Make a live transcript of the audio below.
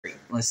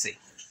Let's see.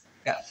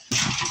 Go.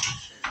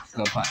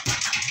 Go punch.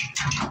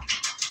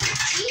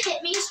 She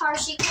hit me as hard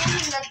as she could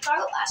in the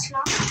throat last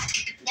night.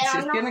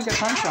 She's getting a good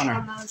punch on her.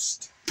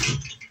 Almost. I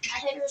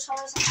hit her as hard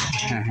as I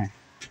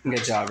could.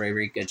 Good job,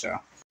 Riri. Good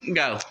job.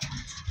 Go.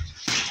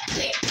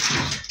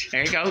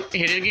 There you go.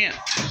 Hit it again.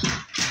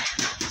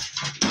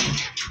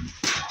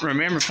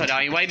 Remember, put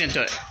all your weight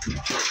into it.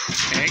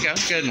 There you go.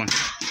 Good one.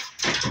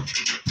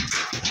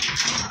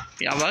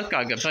 Y'all both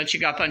got a good punch. You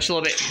got to punch a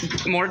little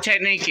bit more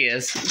technique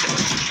is.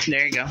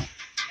 There you go.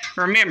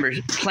 Remember,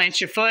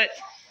 plant your foot,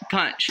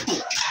 punch.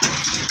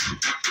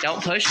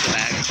 Don't push the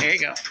bag. There you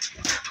go.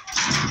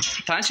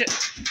 Punch it.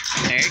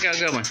 There you go.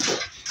 Good one.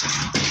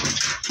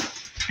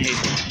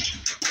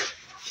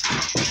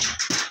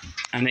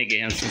 I think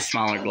getting some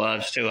smaller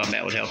gloves too, I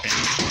bet would help him.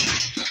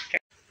 Okay.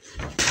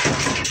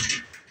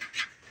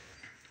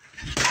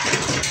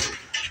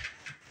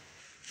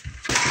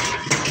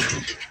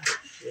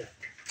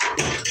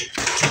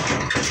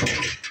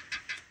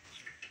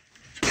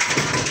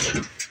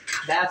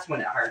 That's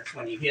when it hurts,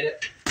 when you hit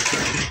it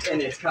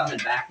and it's coming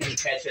back and you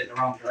catch it in the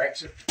wrong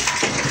direction.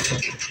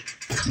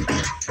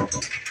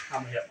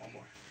 I'm gonna hit one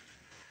more.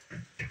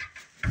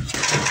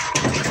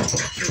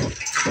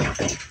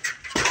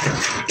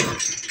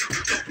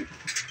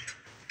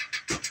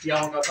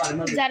 Y'all go find a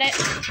movie. Is that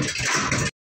it?